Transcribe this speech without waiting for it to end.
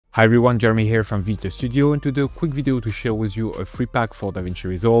Hi everyone, Jeremy here from Video Studio, and today a quick video to share with you a free pack for Davinci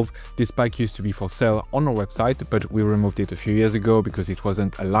Resolve. This pack used to be for sale on our website, but we removed it a few years ago because it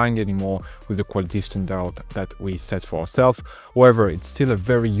wasn't aligned anymore with the quality standard that we set for ourselves. However, it's still a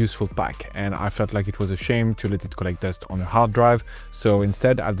very useful pack, and I felt like it was a shame to let it collect dust on a hard drive, so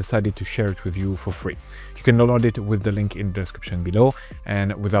instead I've decided to share it with you for free. You can download it with the link in the description below,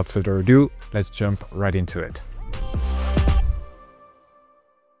 and without further ado, let's jump right into it.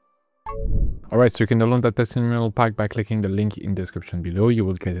 Alright, so you can download that testimonial pack by clicking the link in the description below. You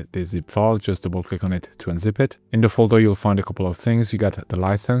will get the zip file, just double click on it to unzip it. In the folder, you'll find a couple of things. You got the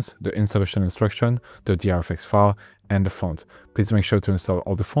license, the installation instruction, the DRFX file, and the font. Please make sure to install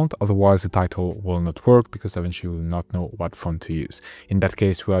all the font, otherwise the title will not work because Davinci will not know what font to use. In that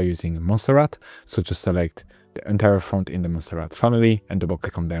case, we are using Montserrat, so just select the entire font in the Montserrat family and double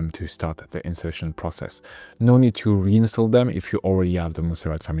click on them to start the installation process. No need to reinstall them if you already have the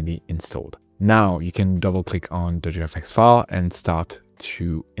Montserrat family installed. Now you can double click on the DRFX file and start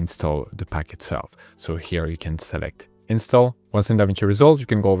to install the pack itself. So here you can select install. Once in Davinci Resolve, you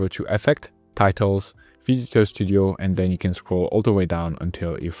can go over to Effect, Titles, Video Studio, and then you can scroll all the way down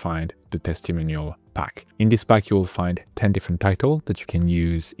until you find the testimonial pack. In this pack, you will find 10 different titles that you can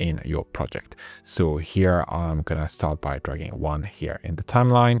use in your project. So here I'm gonna start by dragging one here in the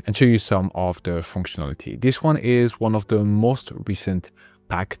timeline and show you some of the functionality. This one is one of the most recent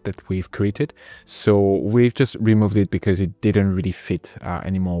pack that we've created, so we've just removed it because it didn't really fit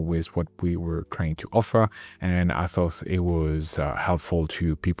anymore with what we were trying to offer, and I thought it was helpful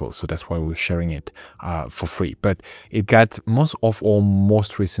to people, so that's why we're sharing it for free. But it got most of our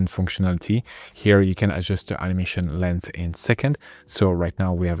most recent functionality. Here you can adjust the animation length in second. So right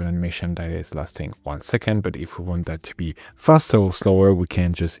now we have an animation that is lasting 1 second, but if we want that to be faster or slower, we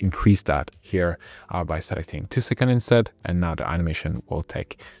can just increase that here by selecting 2 seconds instead, and now the animation will take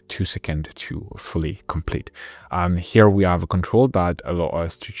 2 seconds to fully complete. Here we have a control that allows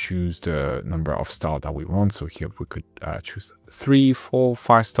us to choose the number of stars that we want. So here we could choose 3, 4,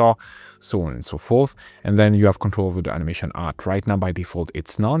 5 stars, so on and so forth. And then you have control over the animation art. Right now by default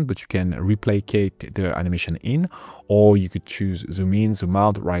it's none, but you can replicate the animation in, or you could choose zoom in, zoom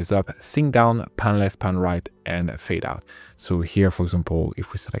out, rise up, sync down, pan left, pan right, and fade out. So here, for example,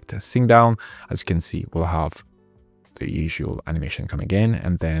 if we select sync down, as you can see, we'll have the usual animation coming in,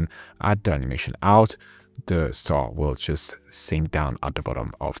 and then add the animation out, the star will just sink down at the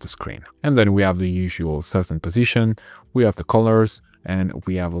bottom of the screen. And then we have the usual size and position, we have the colors, and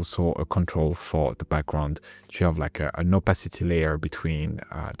we have also a control for the background. You have like an opacity layer between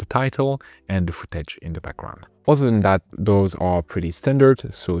the title and the footage in the background. Other than that, those are pretty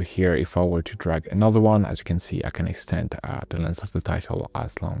standard. So here, if I were to drag another one, as you can see, I can extend the length of the title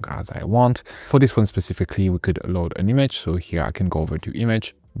as long as I want. For this one specifically, we could load an image. So here I can go over to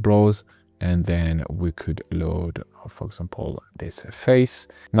image, browse, and then we could load, for example, this face.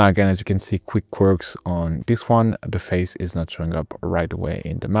 Now again, as you can see, quick quirks on this one, the face is not showing up right away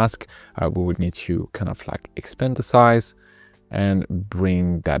in the mask. We would need to kind of like expand the size and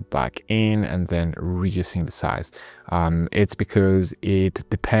bring that back in, and then reducing the size. It's because it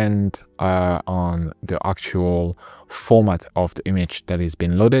depends on the actual format of the image that is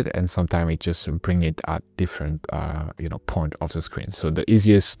being loaded, and sometimes it just bring it at different point of the screen. So the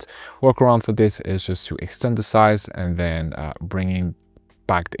easiest workaround for this is just to extend the size and then bringing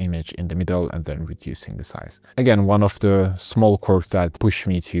back the image in the middle and then reducing the size. Again, one of the small quirks that pushed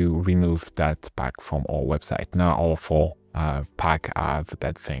me to remove that pack from our website. Now all 4 pack have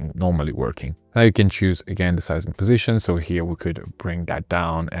that thing normally working. Now you can choose again the size and position. So here we could bring that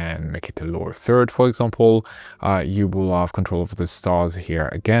down and make it a lower third, for example. You will have control over the stars here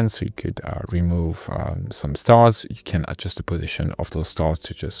again, so you could remove some stars. You can adjust the position of those stars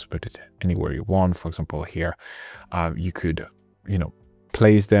to just put it anywhere you want. For example, here you could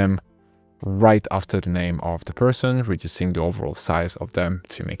place them right after the name of the person, reducing the overall size of them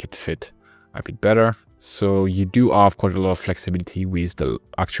to make it fit a bit better. So you do have quite a lot of flexibility with the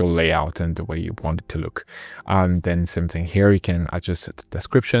actual layout and the way you want it to look. Then same thing here, you can adjust the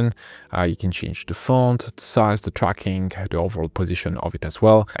description, you can change the font, the size, the tracking, the overall position of it as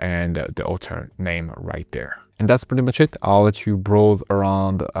well, and the author name right there. And that's pretty much it. I'll let you browse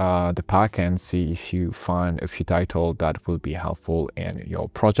around the pack and see if you find a few titles that will be helpful in your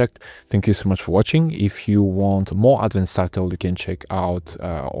project. Thank you so much for watching. If you want more advanced titles, you can check out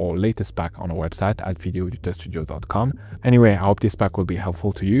our latest pack on our website at videostudio.com. Anyway, I hope this pack will be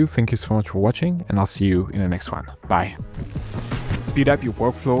helpful to you. Thank you so much for watching, and I'll see you in the next one. Bye. Speed up your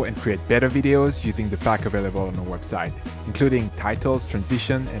workflow and create better videos using the pack available on our website, including titles,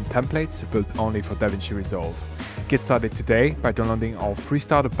 transition, and templates built only for Davinci Resolve. Get started today by downloading our free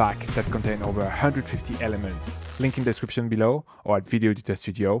starter pack that contains over 150 elements. Link in the description below or at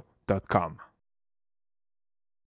videoeditorstudio.com.